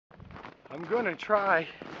I'm going to try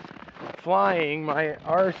flying my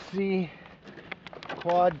RC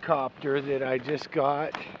quadcopter that I just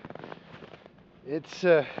got. It's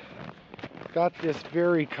got this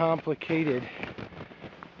very complicated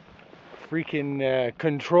freaking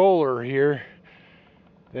controller here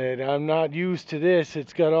that I'm not used to this.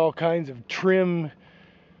 It's got all kinds of trim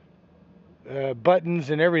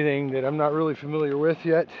buttons and everything that I'm not really familiar with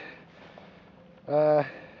yet. Going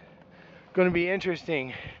to be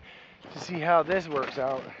interesting to see how this works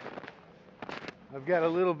out. I've got a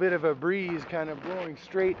little bit of a breeze kind of blowing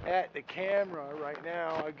straight at the camera right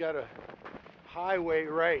now. I've got a highway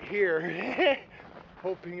right here,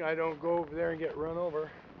 hoping I don't go over there and get run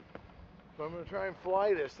over. So I'm going to try and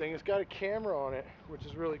fly this thing. It's got a camera on it, which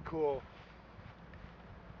is really cool.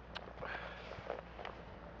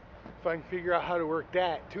 If I can figure out how to work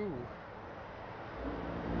that too.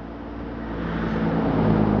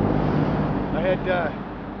 I had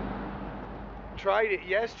tried it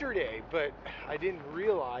yesterday, but I didn't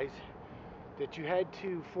realize that you had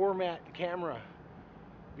to format the camera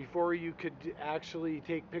before you could actually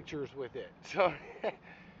take pictures with it. So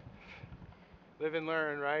live and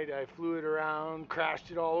learn, right? I flew it around, crashed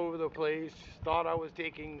it all over the place, thought I was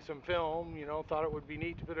taking some film, you know, thought it would be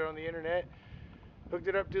neat to put it on the internet. Hooked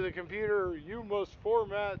it up to the computer. You must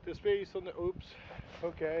format the space on the, oops,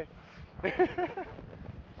 okay.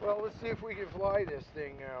 Well, let's see if we can fly this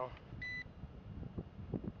thing now.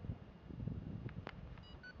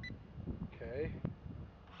 Okay,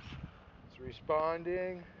 it's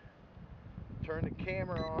responding. Turn the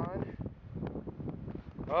camera on.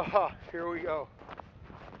 Ah, here we go.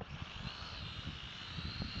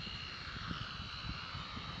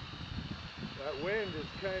 That wind is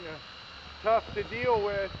kind of tough to deal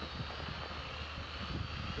with.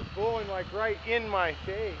 It's blowing like right in my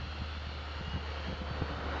face.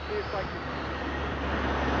 See if I can.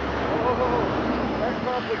 Oh, that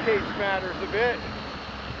complicates matters a bit.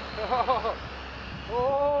 Oh,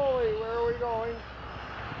 holy, where are we going?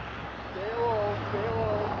 Stay low, stay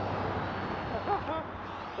low.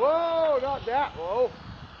 Whoa, not that low.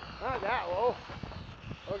 Not that low.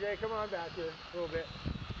 Okay, come on back here a little bit.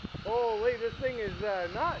 Holy, this thing is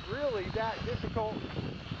not really that difficult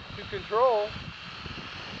to control.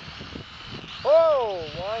 Oh,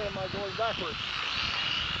 why am I going backwards?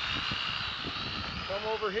 Come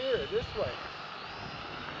over here, this way.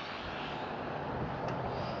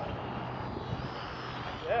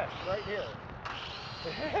 Yes, right here.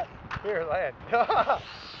 Here, land.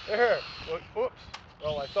 There. Oops.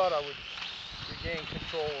 Well, I thought I would regain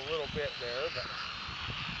control a little bit there, but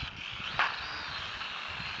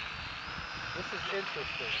this is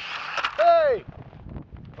interesting. Hey!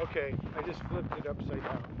 Okay, I just flipped it upside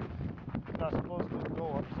down. It's not supposed to go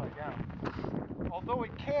upside down. Although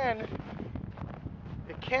it can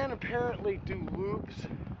apparently do loops,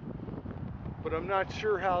 but I'm not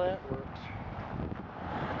sure how that works.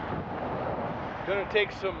 Gonna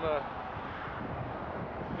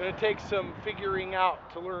take some figuring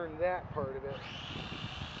out to learn that part of it.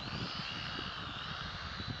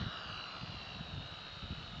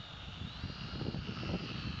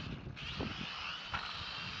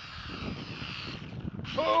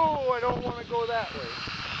 Oh, I don't want to go that way.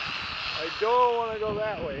 I don't want to go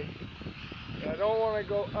that way. I don't want to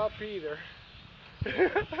go up either.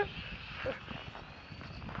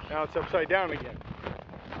 Now it's upside down again.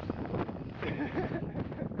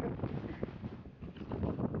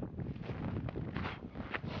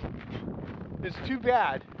 It's too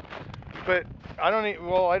bad, but not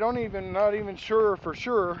even sure for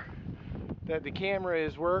sure that the camera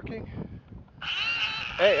is working.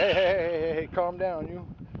 Hey, calm down, you.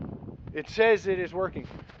 It says it is working,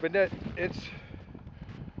 but it's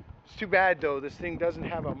too bad though. This thing doesn't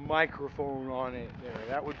have a microphone on it there.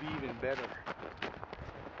 That would be even better.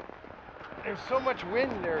 There's so much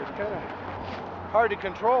wind there, it's kind of hard to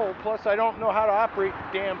control. Plus, I don't know how to operate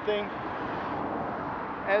the damn thing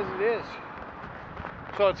as it is.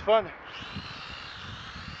 So it's fun.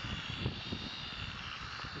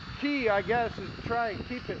 The key, I guess, is to try and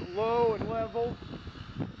keep it low and level.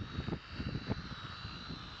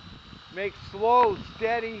 Make slow,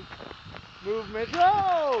 steady movements.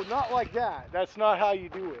 No, not like that. That's not how you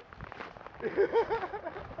do it.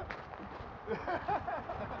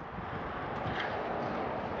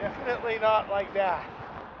 Definitely not like that.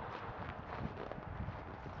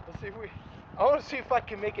 Let's see if I want to see if I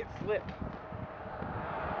can make it flip.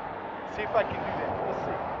 See if I can do that. Let's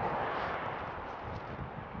see.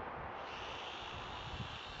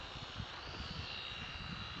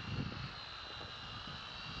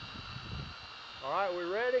 All right, we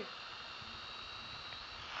ready?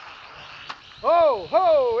 Oh,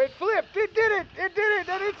 ho, it flipped, didn't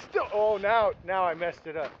Oh, now I messed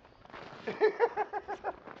it up.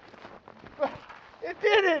 It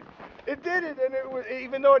did it. It did it, and it was,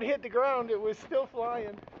 even though it hit the ground, it was still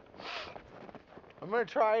flying. I'm gonna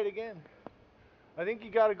try it again. I think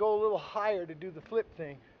you got to go a little higher to do the flip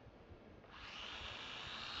thing.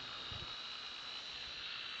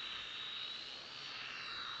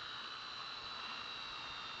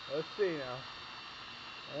 Let's see now.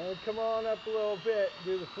 And come on up a little bit,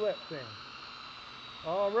 do the flip thing.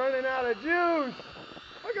 Oh, I'm running out of juice.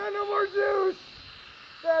 I got no more juice.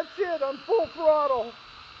 That's it, I'm full throttle.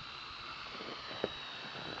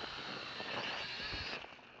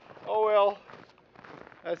 Oh well,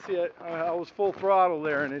 that's it. I was full throttle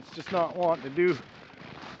there, and it's just not wanting to do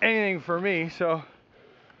anything for me. So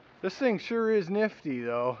this thing sure is nifty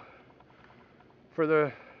though. For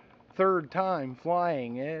the third time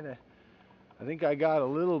flying it, I think I got a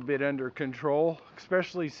little bit under control,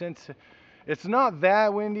 especially since it's not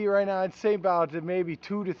that windy right now. I'd say about maybe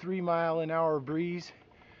 2 to 3 mile an hour breeze,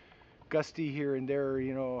 gusty here and there,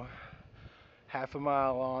 you know, half a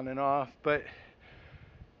mile on and off. But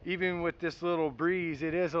even with this little breeze,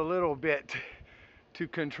 it is a little bit to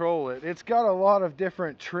control it. It's got a lot of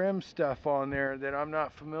different trim stuff on there that I'm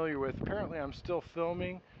not familiar with. Apparently I'm still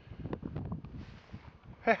filming.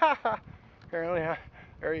 Apparently,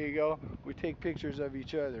 there you go. We take pictures of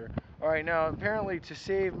each other. Alright, now apparently to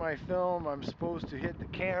save my film, I'm supposed to hit the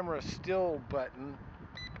camera still button.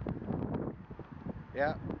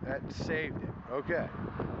 Yeah, that saved it. Okay.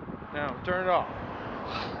 Now turn it off.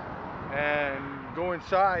 And go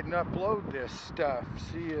inside and upload this stuff.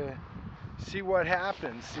 See what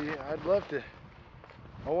happens. See, I'd love to.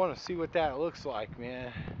 I want to see what that looks like,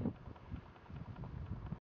 man.